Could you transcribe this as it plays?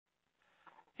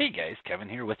Hey guys, Kevin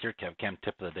here with your KevCAM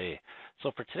tip of the day.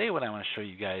 So for today what I want to show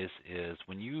you guys is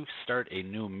when you start a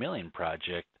new milling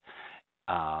project,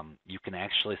 you can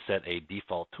actually set a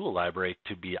default tool library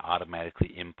to be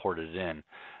automatically imported in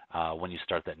when you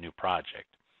start that new project.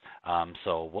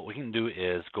 So what we can do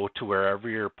is go to wherever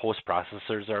your post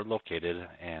processors are located,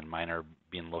 and mine are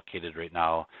being located right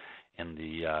now in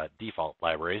the default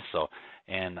library.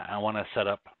 And I want to set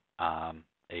up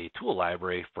a tool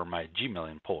library for my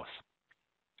G-milling posts.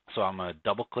 So I'm going to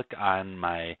double click on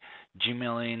my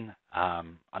G-milling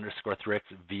 _3x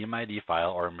VMID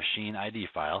file or machine ID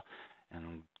file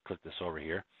and click this over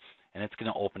here, and it's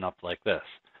going to open up like this.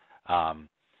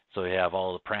 So you have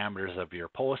all the parameters of your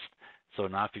post. So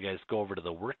now if you guys go over to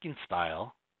the working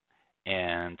style,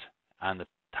 and on the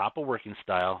top of working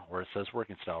style where it says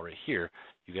working style right here,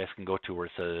 you guys can go to where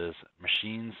it says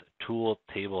machines tool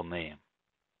table name.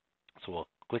 So we'll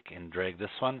click and drag this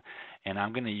one, and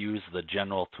I'm going to use the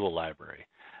general tool library.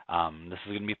 This is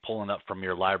going to be pulling up from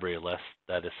your library list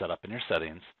that is set up in your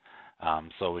settings.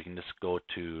 So we can just go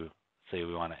to, say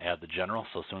we want to add the general.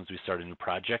 So as soon as we start a new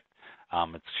project,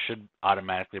 it should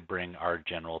automatically bring our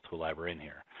general tool library in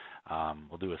here.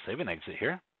 We'll do a save and exit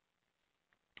here,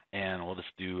 and we'll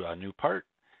just do a new part,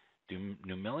 do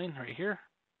new milling right here.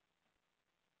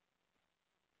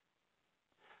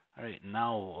 All right,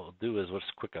 now what we'll do is we'll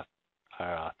just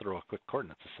throw a quick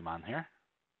coordinate system on here.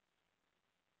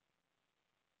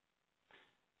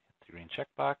 Hit the green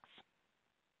checkbox.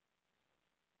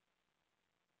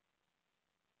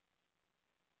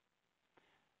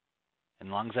 And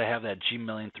as long as I have that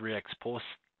G-milling 3x post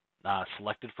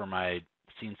selected for my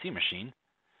CNC machine,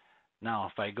 now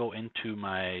if I go into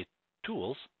my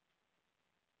tools,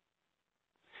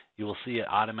 you will see it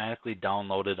automatically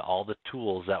downloaded all the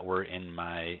tools that were in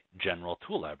my general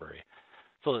tool library.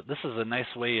 So this is a nice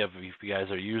way of, if you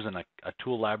guys are using a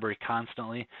tool library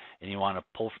constantly and you want to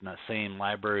pull from that same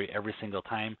library every single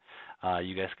time,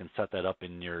 you guys can set that up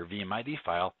in your VMID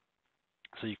file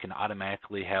so you can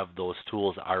automatically have those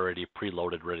tools already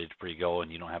preloaded, ready to go,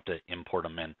 and you don't have to import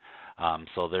them in.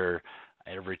 So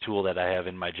every tool that I have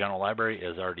in my general library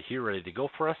is already here ready to go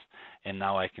for us, and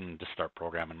now I can just start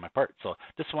programming my part. So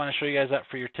just want to show you guys that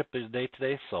for your tip of the day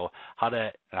today. So how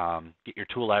to get your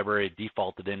tool library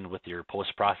defaulted in with your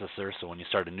post processor, so when you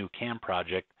start a new CAM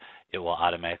project, it will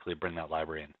automatically bring that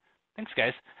library in. Thanks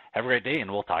guys, have a great day, and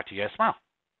we'll talk to you guys tomorrow.